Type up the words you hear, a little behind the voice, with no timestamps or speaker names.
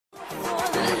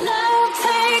Love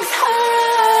takes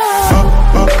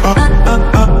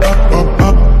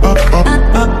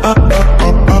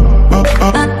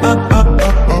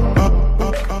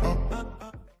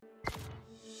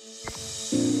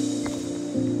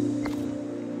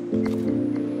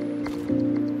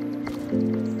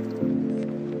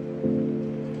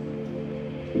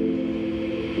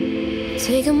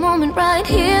Take a moment right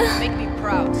here. Make me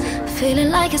proud.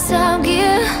 Feeling like it's out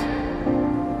gear.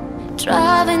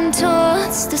 Driving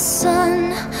towards the sun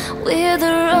with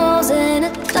a rose and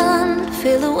a gun.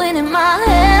 Feel the wind in my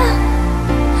hair.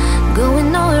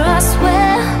 Going nowhere, I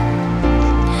swear.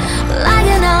 Like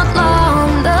an outlaw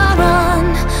on the run.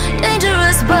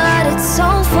 Dangerous, but it's so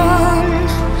fun.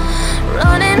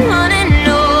 Running, running,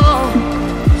 no.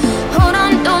 Hold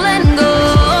on, don't let go.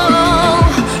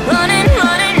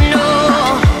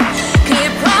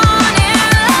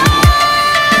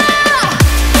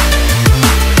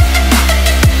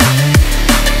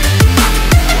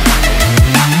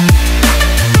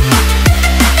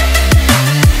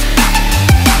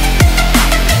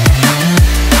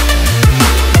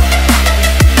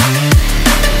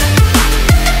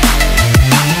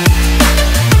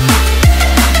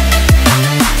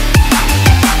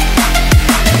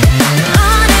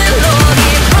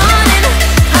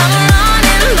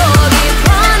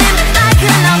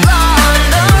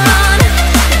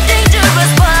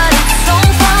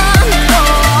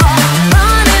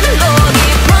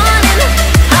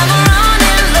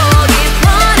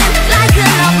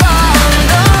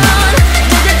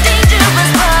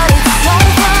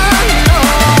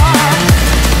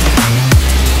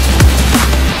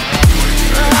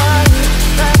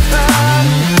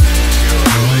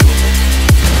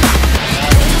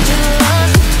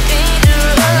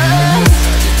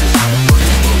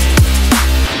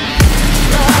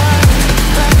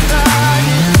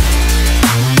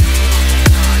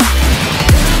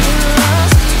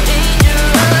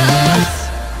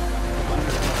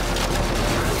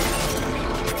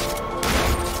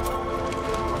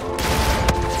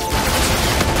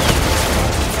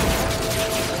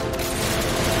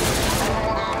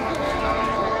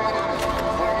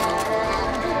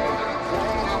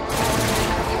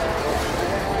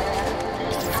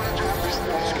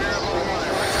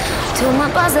 Told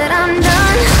my boss that I'm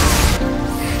done.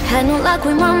 Had no luck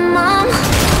with my mom.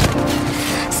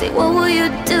 Say, what will you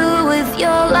do with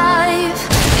your life?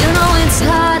 You know it's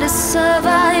hard to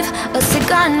survive. A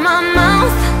cigar in my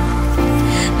mouth.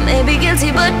 Maybe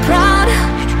guilty but proud.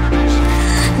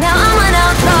 Now I'm an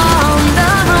outlaw on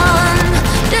the run.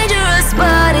 Dangerous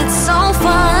but it's so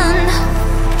fun.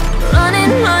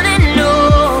 Running, running, no.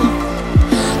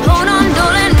 Hold on,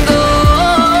 don't let go.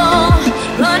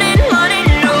 Running, running,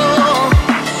 no.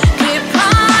 Keep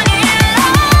running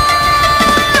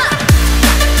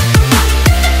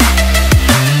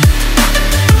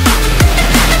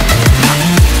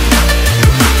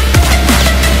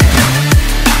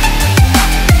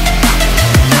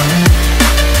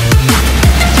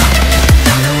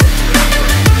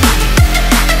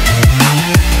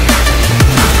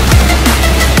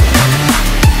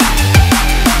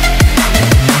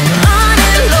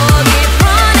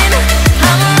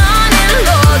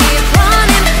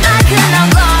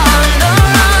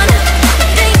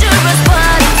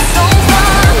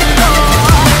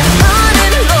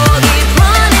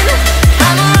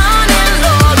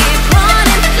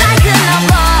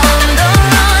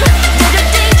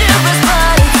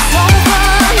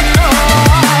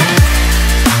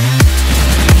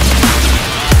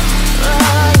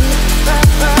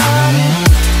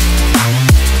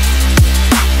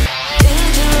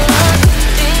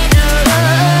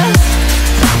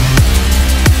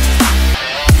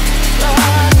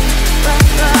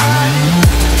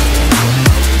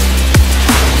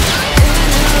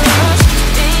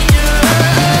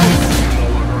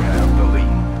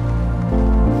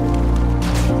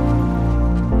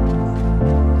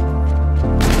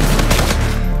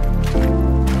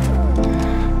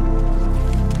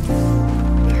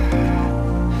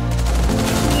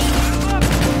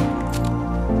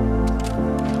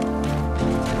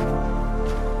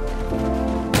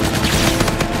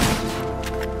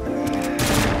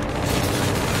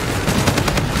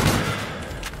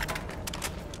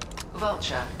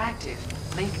Vulture active.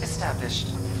 Link established.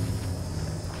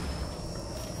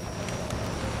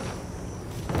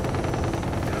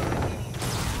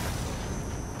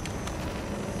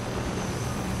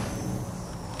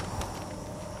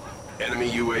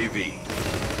 Enemy UAV.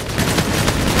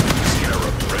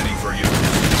 Scarab ready for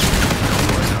use.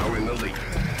 You are now in the lead.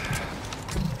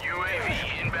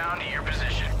 UAV inbound to your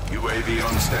position. UAV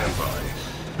on standby.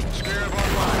 Scarab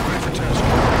online, ready for test.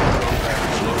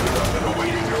 Package loaded up and awaiting.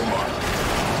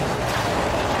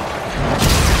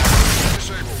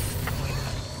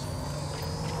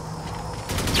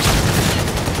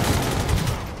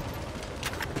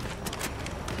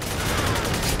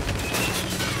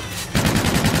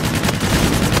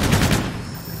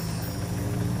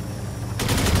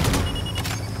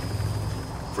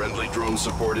 drone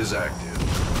support is active.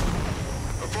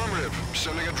 Affirmative.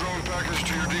 Sending a drone package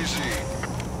to your DC.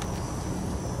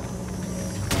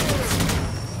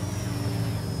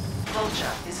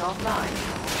 Vulture is online.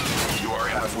 You are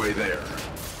halfway there.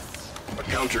 A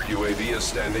counter UAV is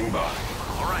standing by.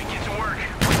 All right, get to work.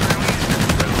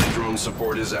 Friendly drone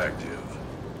support is active.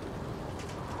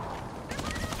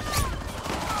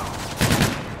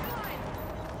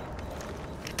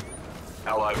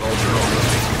 Ally Vulture on the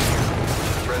field.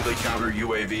 Friendly counter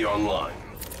UAV online.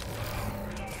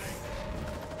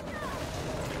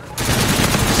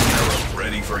 Scarab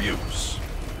ready for use.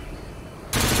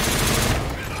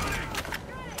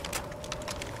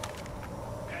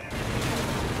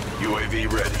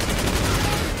 UAV ready.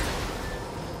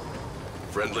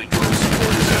 Friendly drone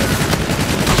support is active.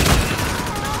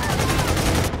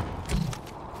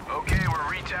 Okay,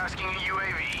 we're retasking a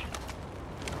UAV.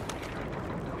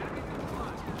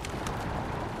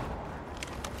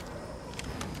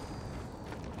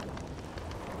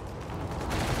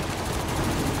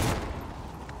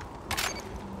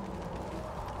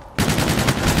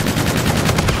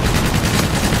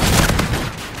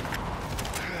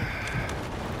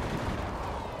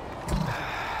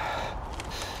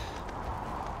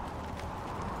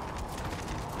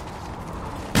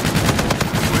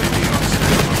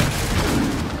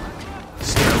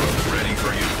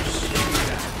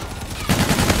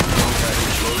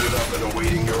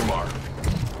 Awaiting your mark.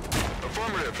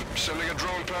 Affirmative. Sending a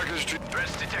drone package to...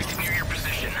 Threats detected near your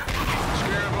position.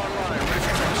 Scarab online. Ready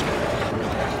for tasking.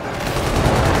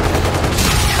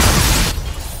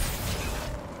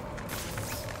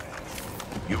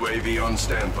 UAV on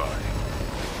standby.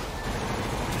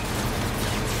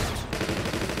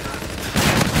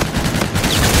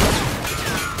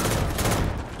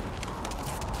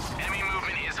 Enemy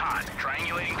movement is hot.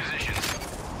 Triangulating positions.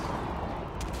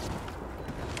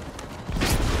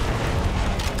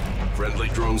 Friendly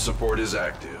drone support is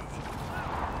active.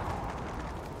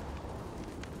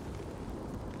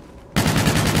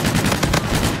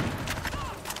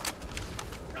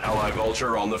 Ally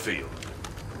Vulture on the field.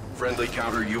 Friendly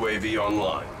counter UAV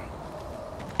online.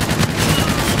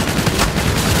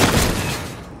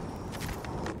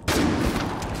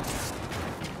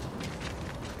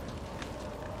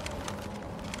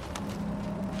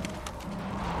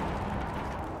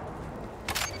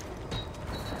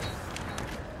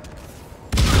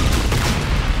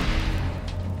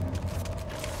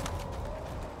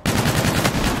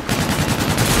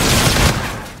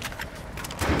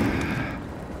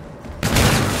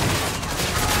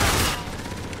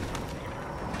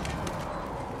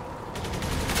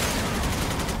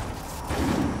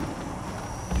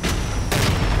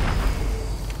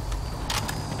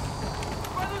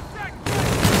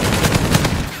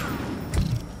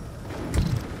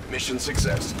 Mission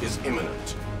success is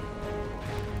imminent.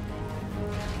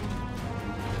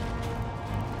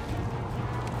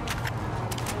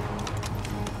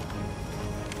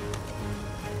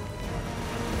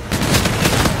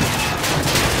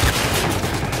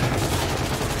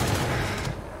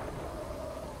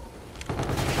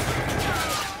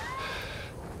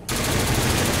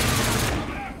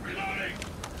 Reloading.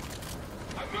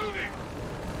 I'm moving.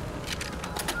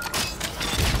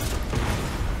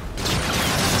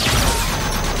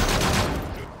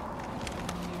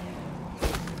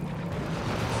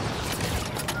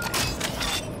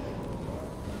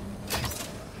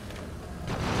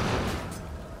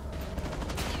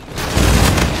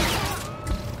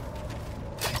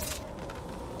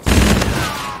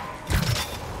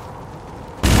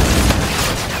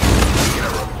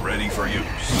 Ready for use.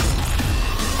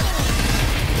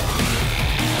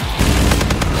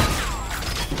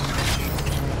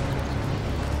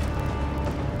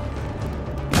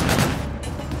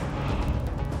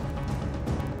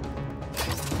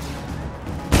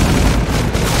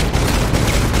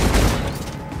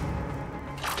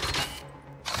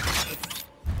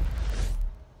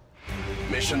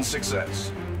 Mission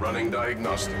success. Running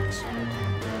diagnostics.